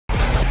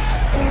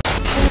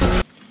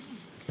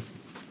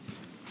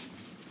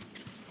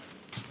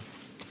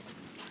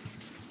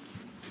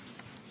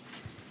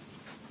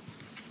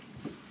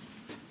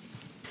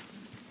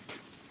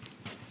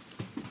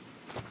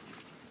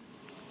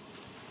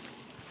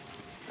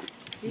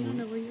Because you don't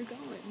know where you're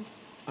going.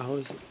 I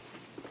was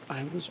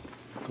gonna go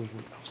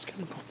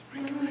the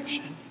right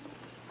direction.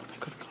 I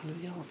could have gone to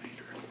the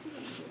elevator.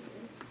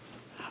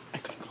 I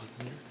could have gone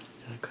in there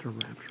and I could have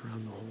wrapped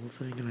around the whole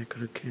thing and I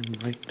could have came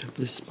right to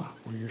this spot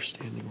where you're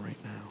standing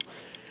right now.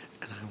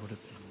 And I would have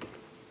been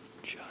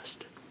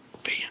just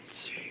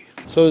fancy.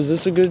 So is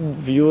this a good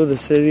view of the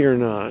city or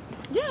not?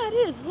 Yeah, it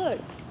is. Look.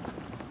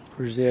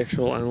 Where's the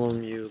actual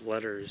LMU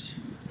letters?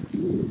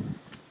 Not on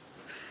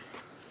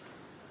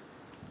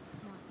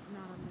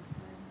this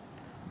side.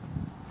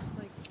 It's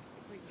like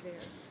there.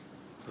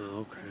 Oh,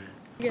 okay.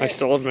 Yeah. I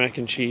still have mac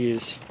and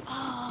cheese.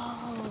 Oh.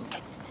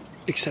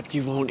 Except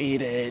you won't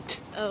eat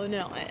it. Oh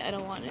no, I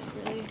don't want it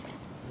really.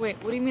 Wait,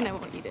 what do you mean I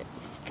won't eat it?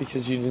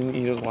 Because you didn't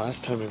eat it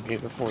last time I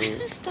made it for you. I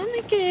have a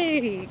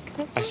stomachache.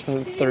 I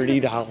spent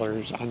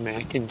 $30 on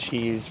mac and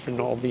cheese for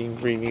all the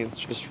ingredients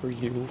just for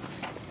you.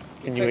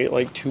 And you ate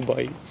like 2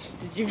 bites.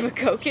 Did you put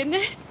Coke in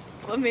it?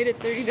 What made it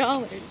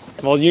 $30?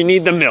 Well, you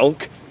need the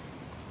milk.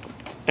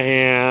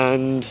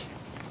 And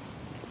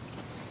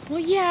Well,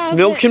 yeah.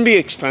 milk can be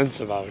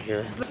expensive out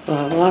here.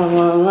 La la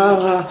la la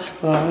la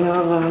la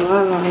la la la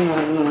la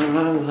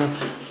la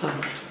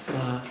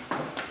la.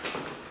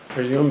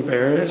 Are you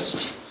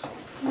embarrassed?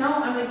 No,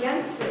 I'm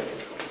against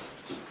this.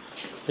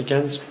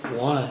 Against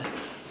what?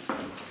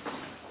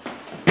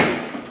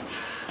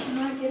 I'm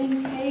not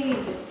getting paid.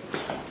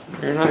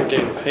 You're not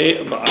getting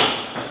paid, but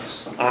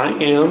I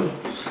am.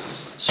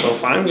 So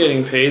if I'm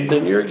getting paid,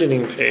 then you're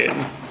getting paid.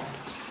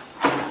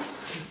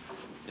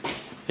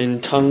 In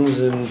tongues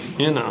and,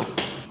 you know.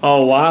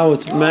 Oh, wow,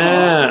 it's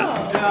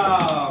Matt.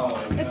 No.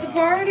 It's a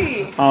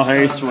party. Oh,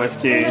 hey,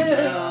 Swifty. You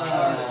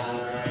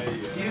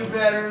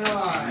better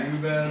not. You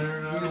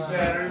better not. You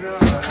better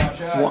not.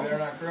 Watch out. You better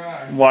not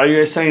cry. Why are you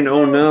guys saying,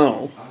 oh,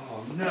 no?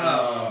 Oh,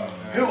 no.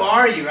 Who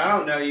are you? I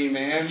don't know you,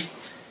 man.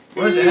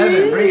 Where's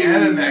Evan? Bring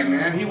Evan back,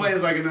 man. He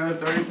weighs like another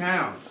 30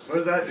 pounds. What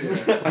does that do?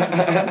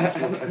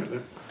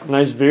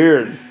 Nice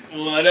beard.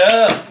 What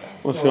up?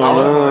 What's going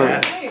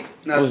on? Hey,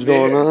 What's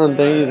going on?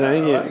 Thank you,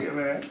 thank I like you. it,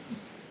 man.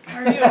 how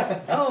are you?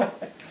 Oh.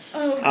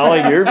 I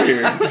like your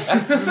beard. Yeah,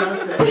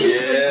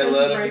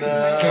 let him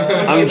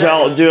know. I'm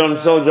jealous, dude. I'm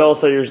so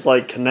jealous that yours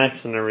like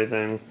connects and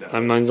everything.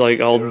 Mine's like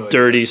all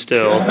dirty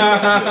still.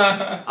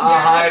 I'll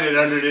hide it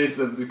underneath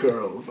the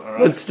curls, alright?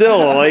 But still,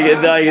 like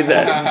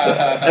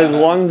that. As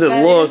long as it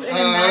That looks. is an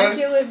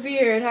immaculate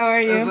beard. How are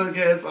It's you?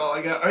 okay, that's all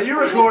I got. Are you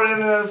recording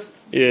this?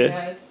 Yeah.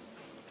 Yes.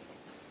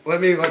 Let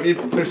me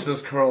push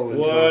this curl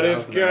into What my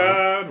if mouth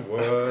now. God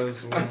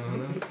was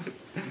one?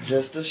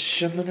 Just a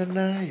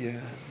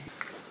shamananaya.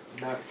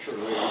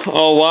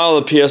 Oh wow,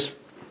 the PS.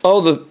 Oh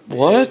the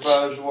what?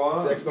 Xbox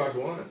One. It's Xbox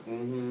One.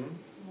 Mm-hmm.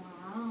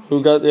 Wow.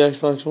 Who got the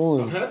Xbox I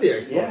One? have the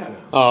Xbox now.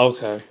 Oh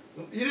okay.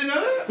 You didn't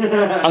know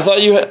that?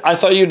 I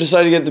thought you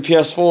decided to get the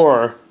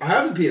PS4. I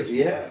have the PS4.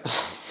 Yeah.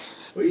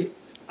 What are you?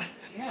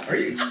 Are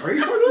you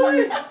screwing with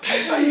me?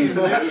 Are you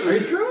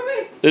screwing with me?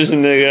 This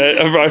nigga,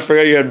 I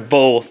forgot you had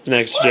both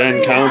next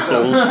gen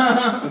consoles.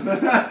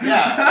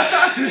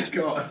 Yeah.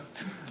 Go on.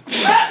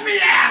 Let me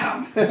at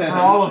him. It's for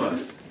all of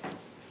us.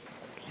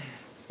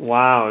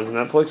 Wow, is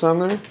Netflix on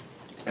there?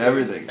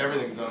 Everything.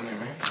 Everything's on there,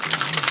 man. Anything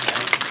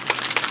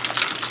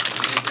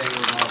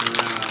revolving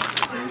around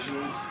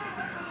presentations.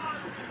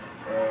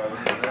 This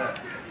is that.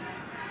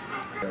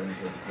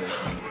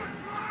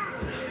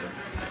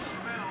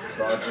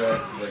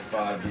 Projects is like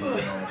 5D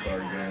and all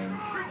card game.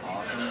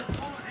 Awesome.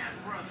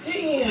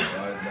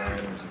 Rise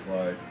 9, which is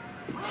like.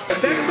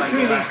 Back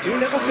between these two,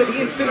 Neville said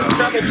he and Finn have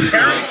traveled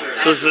parallel.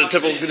 So this is a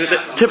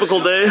typical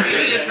day.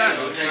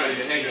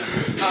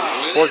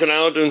 Working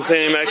out, doing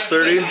St. Max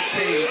 30,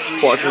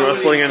 watching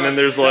wrestling, and then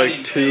there's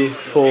like 2,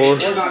 4,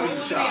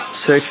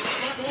 6,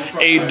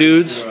 8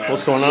 dudes.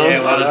 What's going on?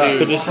 Yeah, a lot of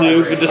dudes. Good to see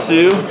you. Good to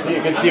see you.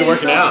 Good to see you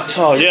working out.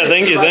 Oh yeah,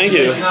 thank you, thank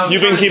you.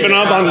 You've been keeping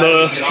up on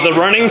the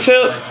running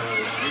tip?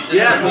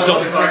 Yeah, still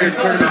target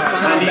tournament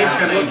behind these.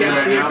 Look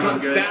out, here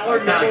comes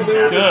Ballard. Neville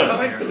Lou is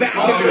coming back.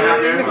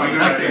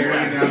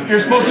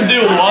 You're supposed to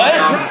do what?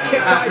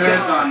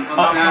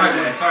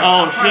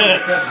 Oh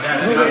shit.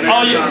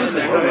 Oh,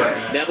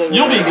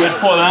 you'll be good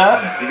for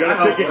that. You gotta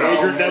take it,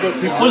 Adrian Neville.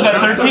 What is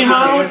that, 13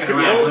 miles? Oh,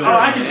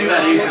 I can do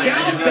that easily.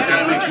 I just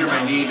gotta make sure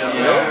my knee doesn't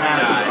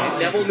die.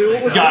 Neville knew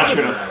it was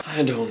Gotcha.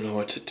 I don't know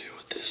what to do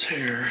with this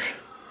hair.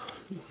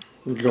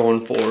 I'm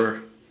going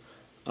for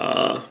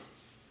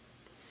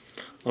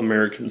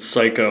American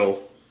Psycho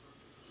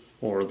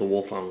or The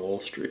Wolf on Wall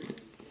Street.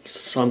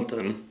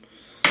 Something.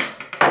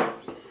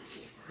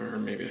 Or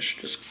maybe I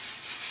should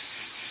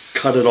just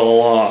cut it all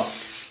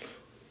off.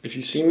 If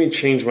you see me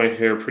change my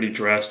hair pretty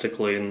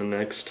drastically in the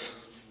next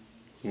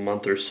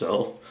month or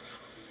so,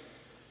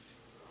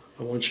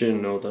 I want you to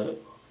know that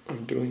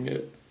I'm doing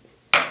it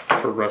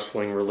for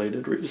wrestling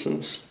related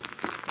reasons.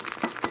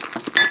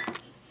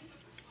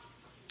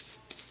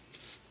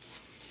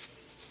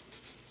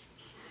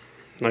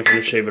 I'm not going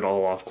to shave it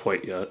all off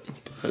quite yet,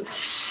 but...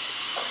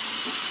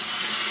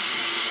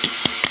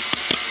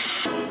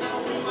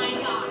 Oh my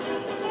god.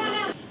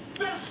 That's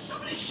the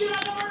stupidest shit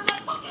I've ever heard in my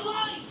fucking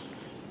life.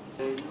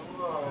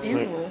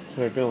 Ew.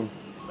 How you feeling?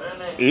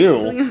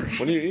 Ew.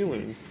 What are you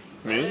eating?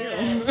 Me?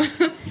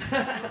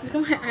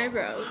 Look at my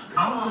eyebrows.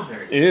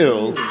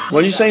 Ew.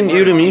 What are you saying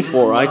ew to me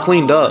for? I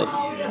cleaned up.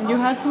 You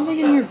had something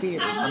in your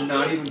beard. I'm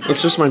not even.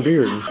 It's just my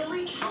beard.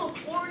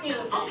 California.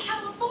 Oh,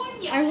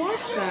 California. I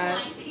washed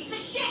that. Piece of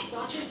shit.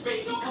 Duchess,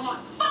 baby, come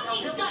on.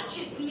 Fucking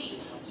Duchess me.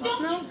 It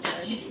smells good.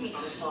 Duchess me.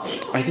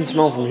 I can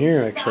smell from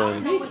here, actually.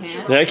 No, you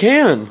can't. Yeah, I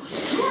can. You're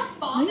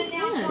father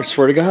now. I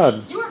swear to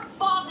God. You're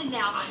father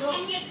now.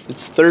 And you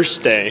It's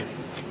Thursday.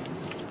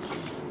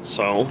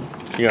 So,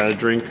 you gotta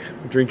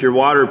drink your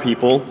water,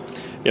 people.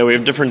 Yeah, we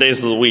have different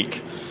days of the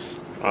week.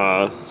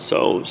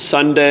 So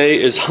Sunday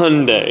is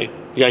Hyundai.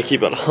 You gotta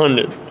keep it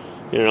 100,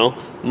 you know?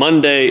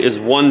 Monday is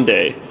one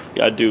day. You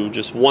gotta do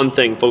just one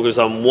thing, focus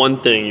on one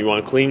thing. You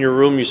wanna clean your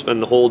room, you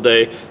spend the whole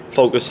day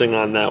focusing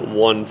on that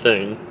one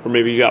thing. Or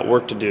maybe you got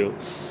work to do.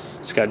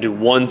 Just gotta do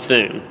one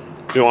thing.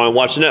 You wanna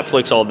watch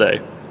Netflix all day,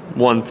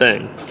 one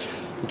thing.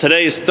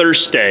 Today is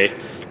Thursday.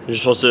 You're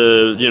supposed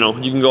to, you know,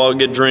 you can go out and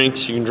get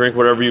drinks, you can drink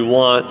whatever you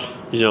want,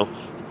 you know,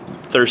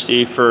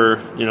 thirsty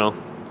for, you know,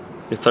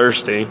 you're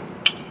thirsty.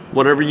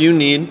 Whatever you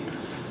need,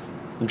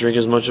 drink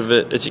as much of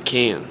it as you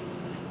can.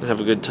 Have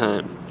a good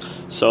time.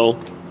 So,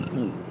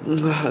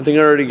 I think I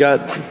already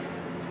got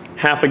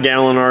half a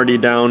gallon already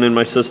down in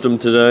my system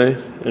today,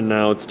 and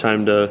now it's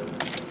time to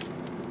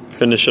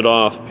finish it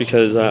off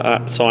because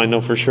so I know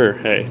for sure,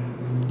 hey,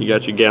 you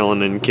got your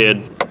gallon in,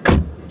 kid.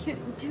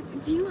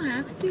 Do you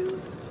have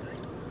to?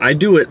 I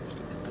do it.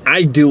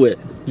 I do it.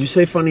 You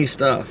say funny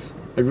stuff.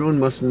 Everyone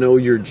must know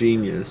you're a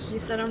genius. You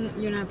said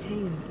you're not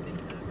paying.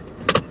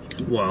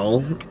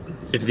 Well,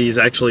 if these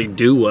actually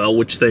do well,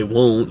 which they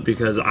won't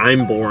because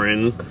I'm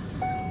boring,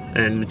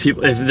 and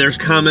people, if there's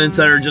comments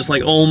that are just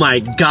like, oh my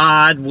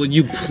God, will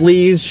you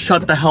please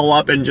shut the hell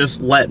up and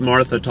just let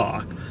Martha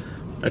talk?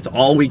 That's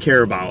all we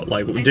care about.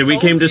 Like, did we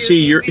came to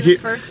see your,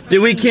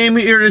 did we came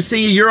here to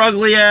see your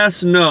ugly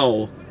ass?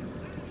 No.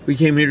 We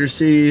came here to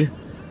see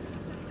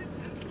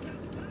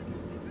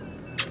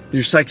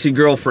your sexy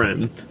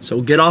girlfriend.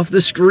 So get off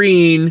the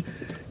screen,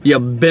 you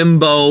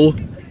bimbo,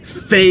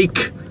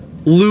 fake,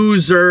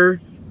 loser,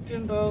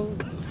 Bimbo.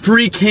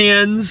 freak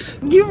hands.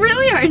 You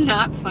really are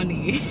not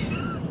funny.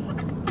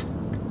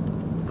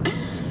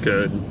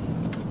 Good.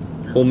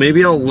 Well,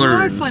 maybe I'll learn.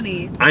 You are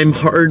funny. I'm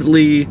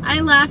hardly... I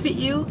laugh at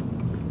you.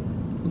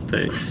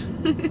 Thanks.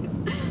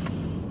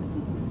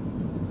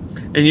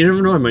 And you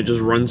never know, I might just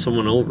run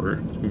someone over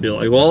and be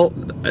like, well,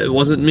 it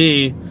wasn't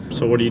me.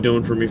 So what are you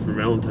doing for me for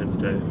Valentine's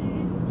Day?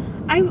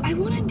 I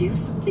want to do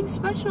something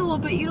special,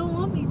 but you don't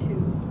want me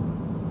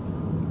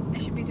to. I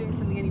should be doing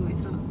something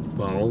anyways, huh?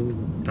 Well,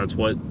 that's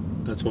what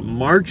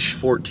March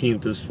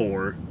 14th is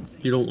for.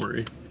 You don't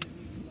worry.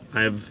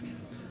 I have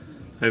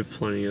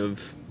plenty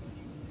of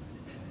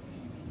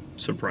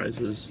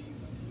surprises.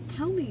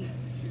 Tell me.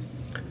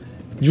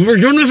 You're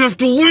gonna have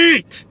to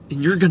wait!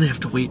 And you're gonna have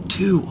to wait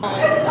too. I'll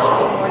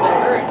be more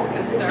diverse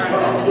because there aren't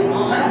that many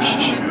moms.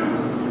 Shh.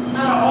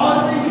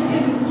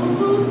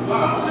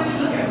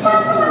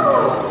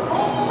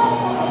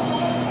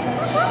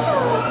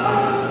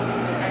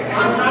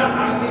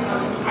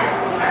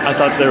 I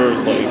thought there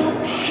was like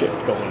some shit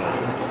going on.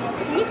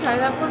 Can you tie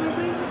that for me,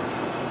 please?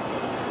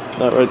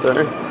 That right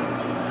there?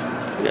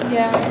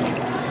 Yeah.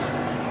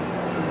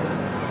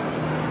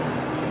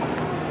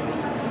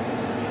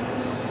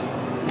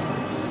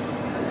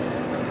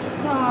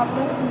 Stop,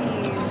 that's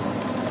mean.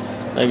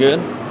 That good?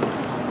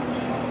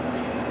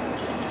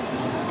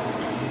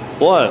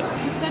 What?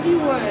 You said you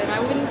would. I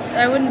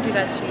wouldn't do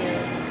that to you.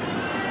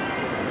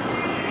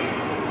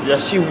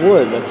 Yes, you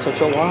would. That's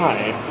such a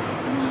lie.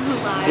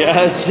 Lie.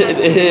 Yes, it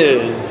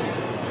is.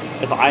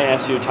 If I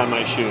asked you to tie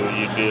my shoe,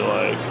 you'd be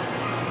like,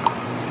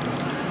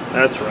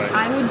 that's right.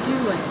 I would do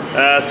it.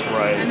 That's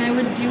right. And I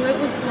would do it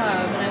with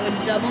love, and I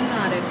would double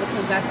knot it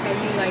because that's how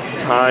you like it.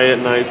 Tie it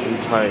nice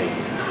and tight.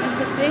 And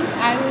to think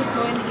I was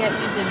going to get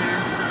you dinner.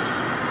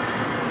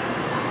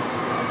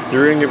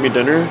 You're gonna get me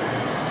dinner?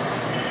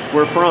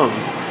 Where from?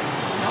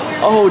 Nowhere.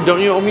 Oh,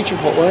 don't you owe me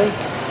Chipotle?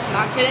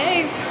 Not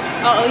today.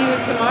 I'll owe you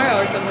it tomorrow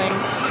or something.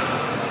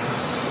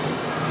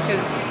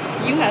 Because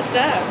you messed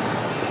up.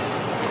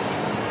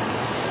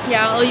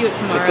 Yeah, I'll owe you it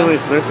tomorrow. It's only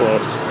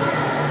Nicholas.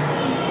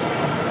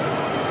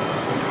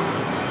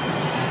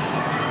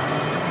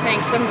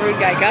 Thanks, some rude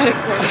guy got it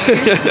for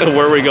me.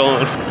 Where are we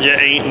going? You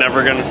ain't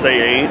never gonna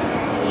say ain't.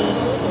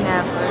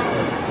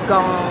 Never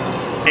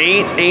gone.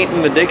 Ain't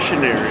in the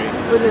dictionary.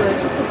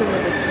 Bootylicious is in the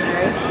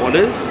dictionary. What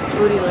is?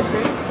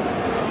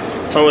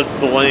 Bootylicious. So is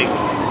bling.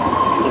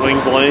 Bling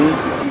bling.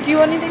 Do you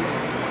want anything?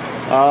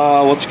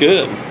 What's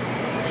good?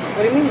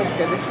 What do you mean what's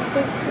good? This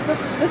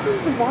is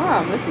the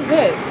bomb. This is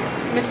it.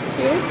 Mrs.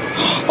 Fields?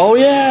 Oh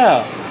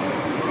yeah!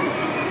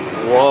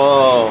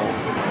 Whoa.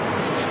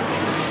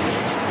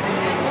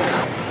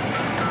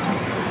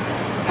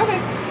 Okay.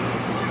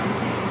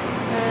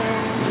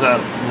 Is that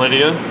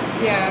Lydia?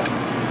 Yeah.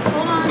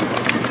 Hold on.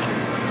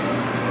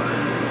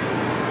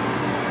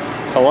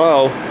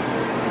 Hello?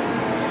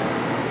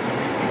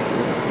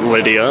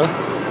 Lydia.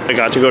 I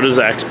got to go to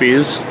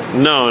Zaxby's.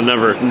 No,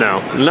 never.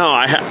 No.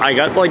 I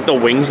got like the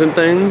wings and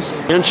things.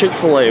 And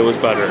Chick-fil-A was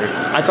better.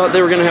 I thought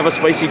they were gonna have a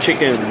spicy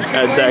chicken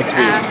at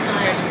Zaxby's.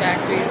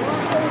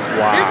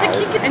 Wow. There's a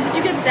kick. And did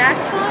you get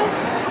Zax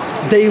sauce?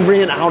 They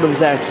ran out of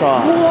Zax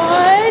sauce.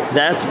 What?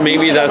 That's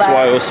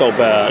why it was so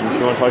bad.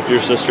 You want to talk to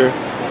your sister?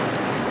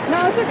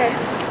 No, it's okay.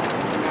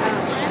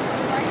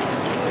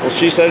 Well,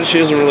 she said she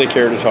doesn't really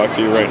care to talk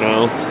to you right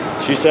now.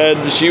 She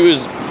said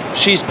she's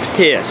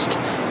pissed.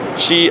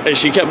 She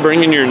kept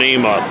bringing your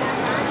name up.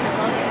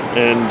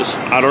 And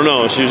I don't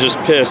know, she was just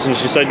pissed, and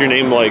she said your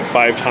name like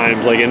 5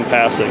 times, like in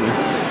passing.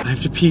 I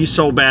have to pee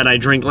so bad. I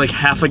drank like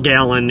half a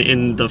gallon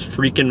in the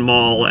freaking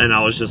mall, and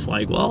I was just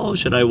like, well,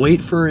 should I wait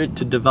for it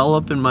to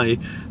develop in my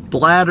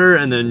bladder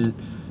and then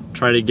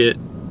try to get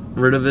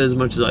rid of it as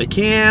much as I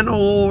can,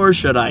 or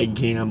should I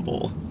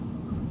gamble?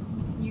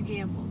 You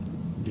gamble.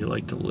 You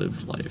like to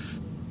live life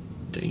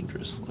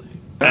dangerously.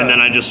 And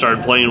then I just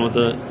started playing with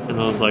it,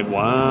 and I was like,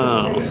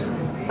 wow.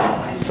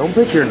 Don't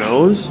pick your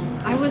nose.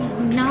 I was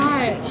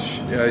not.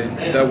 Yeah,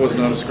 that was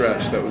not a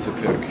scratch. That was a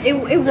pick. It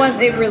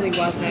really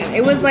wasn't.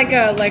 It was like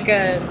a.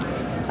 Okay,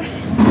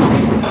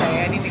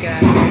 I need to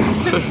get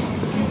out of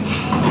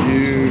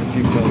here. You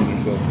keep telling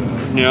yourself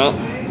that.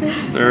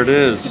 Yep. There it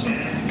is.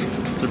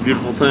 It's a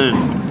beautiful thing.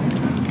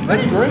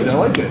 That's great. I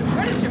like it.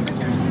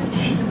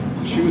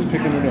 She was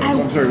picking her nose.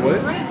 I'm sorry, what?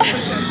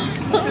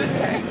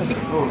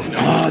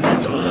 Oh,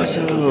 that's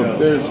awesome.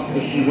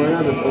 You ran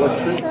out of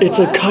electricity. It's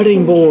a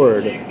cutting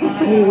board.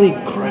 Holy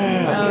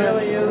crap.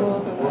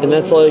 And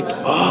that's like,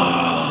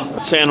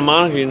 Santa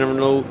Monica, you never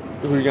know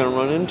who you're going to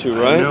run into,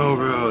 right? No,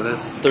 bro,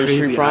 that's Third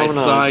crazy. Street Promenade,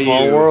 I saw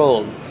small you.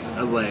 world.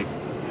 I was like,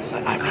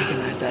 I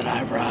recognize that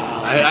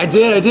eyebrow. I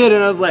did,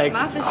 and I was like,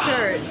 Not the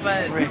shirt,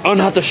 but. Oh,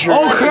 not the shirt.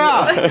 oh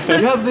crap,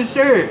 you have the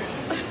shirt.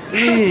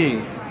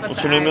 Dang.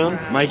 What's your name,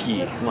 man?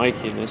 Mikey.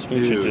 Mikey, nice to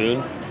meet you,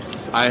 dude.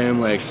 I am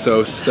like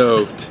so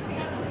stoked.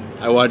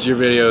 I watch your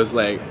videos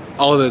like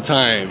all the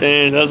time.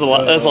 Dang, that's a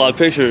lot of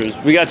pictures.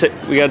 We got to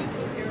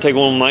take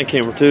one with my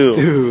camera too.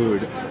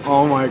 Dude,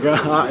 oh my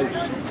god.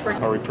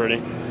 Are we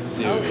pretty?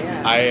 Dude,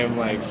 I am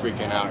like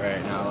freaking out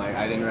right now. Like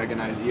I didn't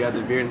recognize you had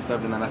the beard and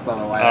stuff, and then I saw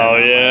the white. Oh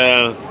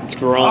yeah, it's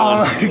growing.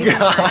 Oh my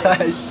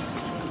gosh.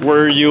 What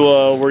are you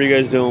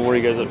guys doing? What are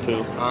you guys up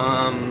to?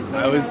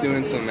 I was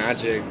doing some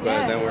magic,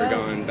 but then we're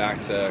going back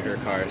to her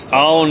car. So.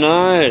 Oh,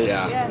 nice.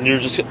 Yeah. And you're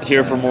just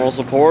here for moral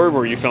support?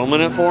 Were you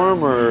filming it for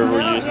him, or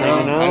were you just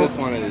hanging out? I just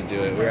wanted to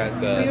do it. We were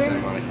at the Santa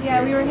Monica.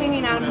 Yeah, we were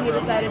hanging out and he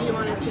decided he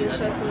wanted to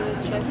show some of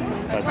his tricks.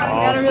 And That's we got a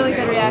awesome. really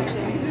good reaction.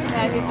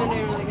 Yeah, he's been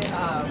doing really good.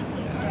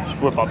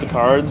 Just whip out the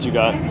cards. You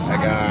got. I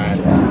got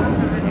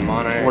the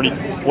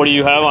Monarchs. What do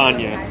you have on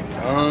you?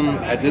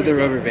 I did the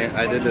rubber band.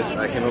 I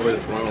came up with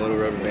this one little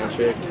rubber band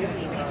trick.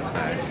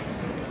 I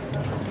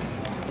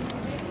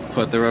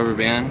put the rubber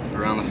band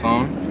around the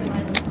phone.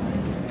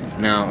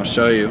 Now I'll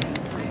show you.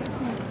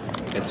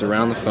 It's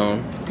around the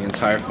phone, the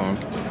entire phone.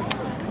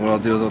 What I'll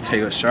do is I'll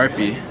take a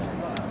Sharpie,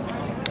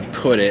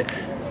 put it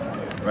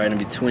right in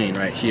between,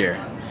 right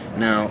here.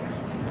 Now,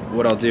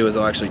 what I'll do is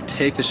I'll actually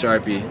take the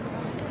Sharpie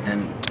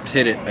and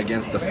hit it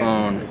against the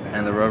phone,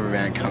 and the rubber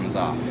band comes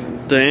off.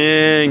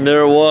 Dang,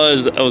 there it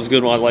was. That was a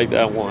good one. I like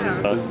that one.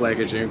 This is like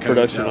a dream come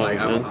Production true. on it,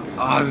 man.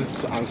 I'm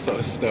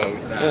so stoked.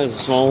 Yeah, it's a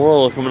small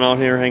world. Coming out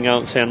here, hang out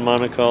in Santa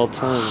Monica all the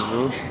time, you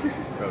know?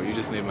 Bro, you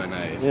just made my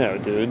night. Yeah,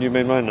 dude, you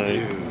made my night.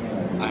 Dude,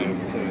 I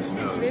am so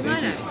stoked.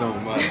 Thank you so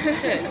much.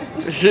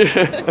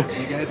 Yeah.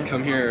 Do you guys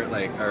come here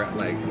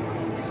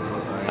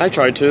I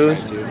try to.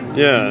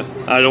 Yeah,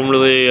 I don't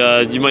really.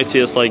 You might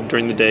see us like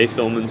during the day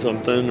filming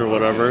something or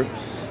whatever.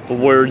 But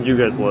where do you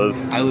guys live?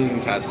 I live in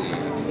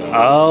Pasadena, so.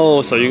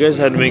 Oh, so you guys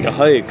had to make a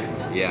hike.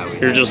 Yeah.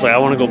 You're just like, I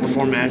want to go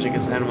perform magic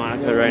in Santa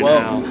Monica right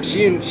now. Well,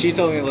 she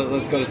told me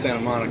let's go to Santa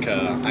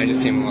Monica. I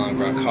just came along,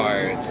 brought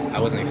cards. I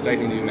wasn't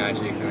expecting to do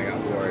magic, then I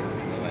got bored.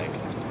 And like,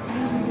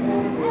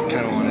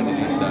 kind of wanted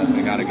to do stuff. And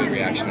I got a good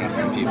reaction out of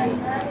some people.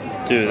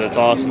 Dude, that's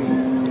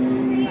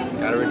awesome.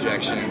 Got a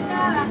rejection.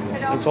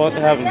 That's what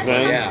happens,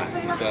 man.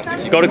 Yeah, you still have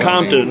to keep Go to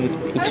performing.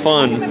 Compton. It's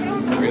fun.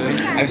 Really?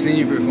 I've seen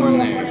you perform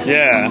there.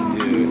 Yeah.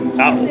 Dude.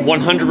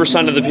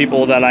 100% of the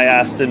people that I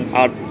asked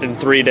in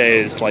 3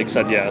 days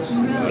said yes.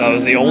 That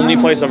was the only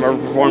place I've ever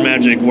performed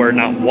magic where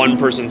not one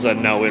person said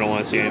no, we don't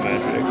want to see any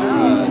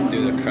magic.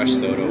 Do the crushed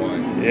soda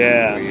one.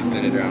 Yeah. Where you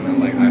spin it around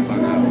and I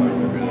found that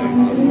one really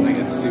awesome. Like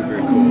it's super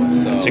cool.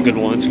 So It's a good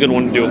one. It's a good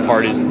one to do at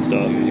parties and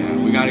stuff. Dude, yeah,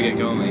 we gotta get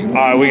going.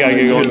 Alright, we gotta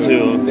get going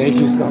too. Thank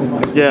you so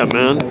much. Yeah,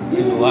 man.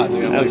 Means a lot,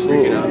 dude. I'm like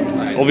freaking out.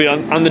 Excited. We'll be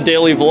on the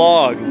daily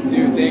vlog.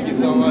 Dude, thank you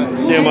so much.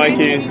 See you,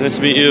 Mikey. Nice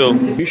to meet you. Are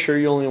you sure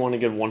you only want to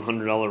get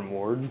 $100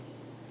 board?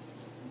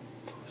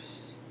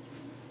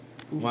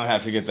 Might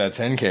have to get that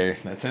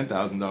 10K, that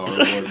 $10,000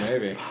 reward,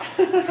 maybe.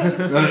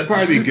 That'd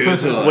probably be good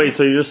to Wait,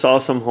 so you just saw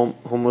some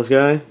homeless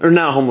guy? Or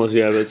not homeless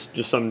guy, but it's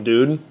just some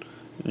dude? And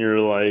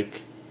you're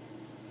like,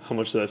 how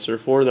much is that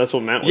surfboard? That's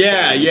what Matt was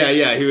saying.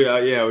 Yeah. We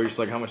were just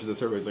like, how much is that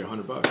surfboard? It's like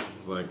 $100. I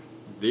was like,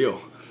 Deal.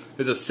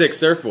 It's a sick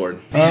surfboard.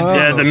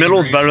 Yeah, the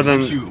middle's better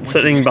than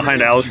sitting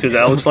behind Alex because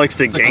Alex likes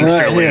the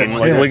gangster lean.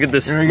 Like, look at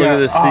this, look at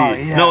this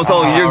seat. No, it's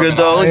all you're good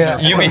though.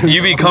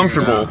 You be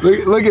comfortable.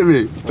 Look at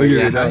me.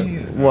 Look at me.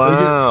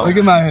 Wow. Look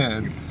at my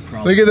head.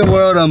 Look at the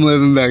world I'm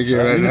living back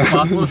here right now. Is it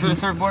possible to fit a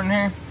surfboard in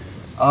here?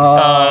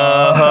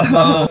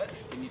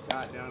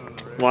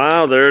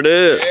 Wow, there it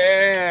is.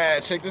 Yeah,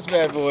 check this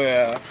bad boy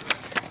out.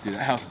 Dude,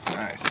 that house is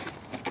nice.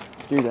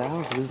 Dude, that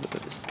house is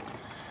nice.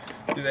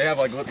 Dude, they have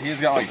like, he's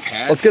got like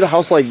pads. Let's get a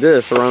house like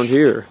this around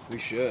here. We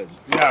should.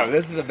 No,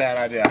 this is a bad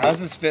idea. How's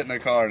this fit in the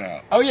car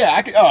now? Oh yeah,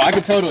 I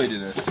could totally do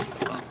this.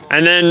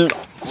 And then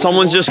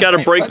someone's just got to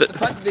break the.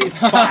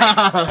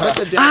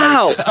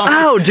 Ow!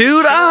 Ow,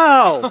 dude!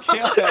 Ow!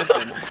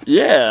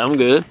 Yeah, I'm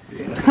good.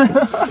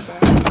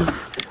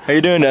 How you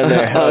doing down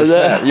there? How's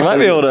that? You might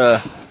be able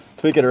to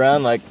tweak it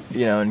around, like,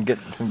 you know, and get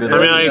some good. I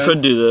mean, I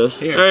could do this.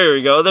 Here. There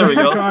we go. There we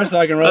go. Car so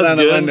I can roll That's down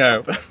good.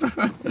 the window.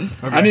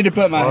 I need to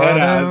put my head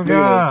out.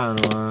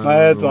 My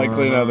head's like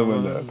clean out the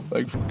window.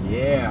 Like,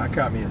 Yeah, I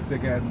caught me a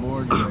sick ass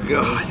board. oh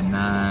god.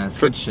 Nice.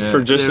 For Good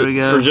shit. just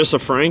a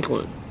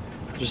Franklin,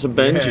 just a Yeah,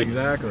 Benji.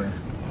 exactly.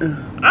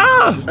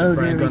 Ah! Just a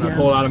Frank gonna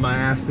pull out of my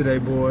ass today,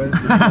 boys.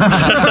 I'm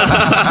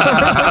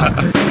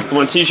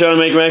gonna teach you how to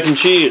make mac and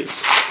cheese.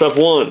 Step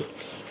 1,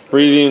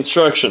 read the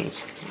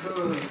instructions.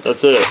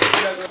 That's it.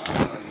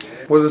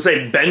 What does it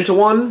say? Bent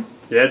one?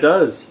 Yeah, it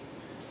does.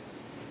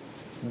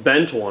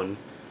 Bent one.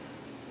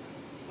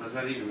 What does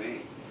that even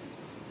mean?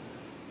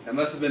 That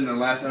must have been the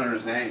last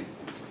owner's name.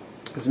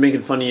 It's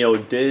making fun of your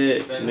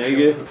dick,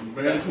 nigga.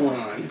 Bent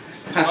one.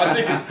 I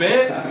think it's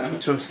bit.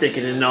 So I'm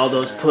sticking in all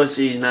those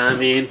pussies, know what I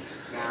mean?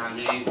 Nah, I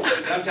mean,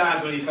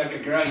 sometimes when you fuck a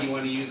girl, you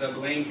want to use a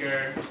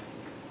blinker.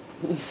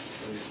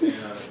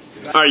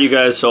 Alright, you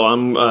guys,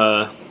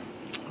 so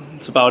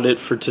that's about it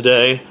for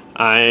today.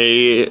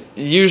 I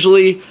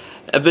usually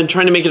have been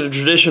trying to make it a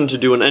tradition to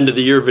do an end of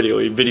the year video,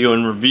 a video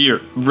in review.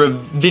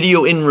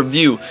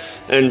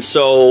 And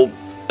so,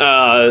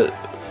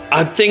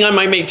 I think I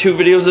might make 2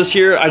 videos this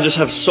year. I just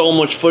have so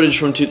much footage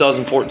from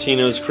 2014.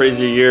 It was a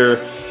crazy year.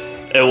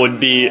 It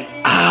would be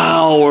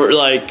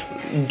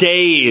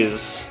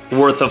days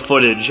worth of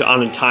footage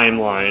on a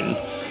timeline.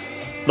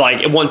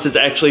 Like, once it's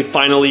actually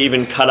finally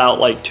even cut out,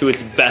 like, to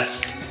its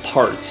best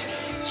parts.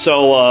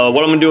 So,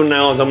 what I'm gonna do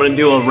now is I'm gonna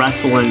do a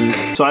wrestling.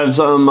 So I have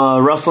some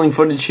wrestling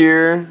footage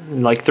here,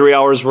 like 3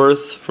 hours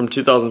worth from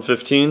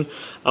 2015.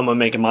 I'm gonna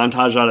make a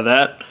montage out of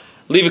that.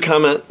 Leave a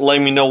comment,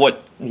 letting me know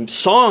what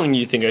song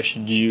you think I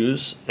should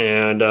use,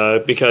 and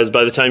because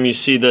by the time you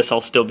see this,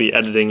 I'll still be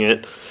editing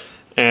it.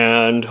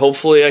 And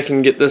hopefully I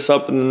can get this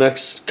up in the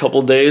next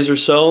couple days or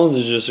so.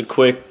 This is just a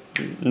quick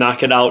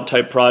knock it out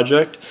type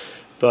project.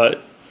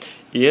 But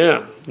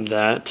yeah,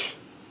 that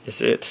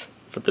is it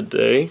for the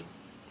day.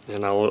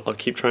 And I'll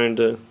keep trying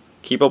to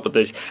keep up with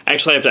this.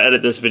 Actually, I have to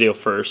edit this video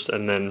first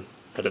and then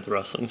edit the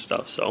wrestling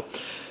stuff. So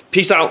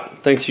peace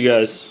out. Thanks, you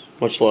guys.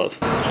 Much love.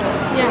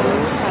 Yeah, we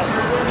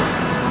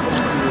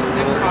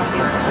have coffee.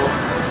 You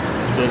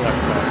did have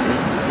coffee.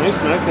 Nice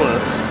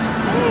necklace.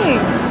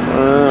 Thanks.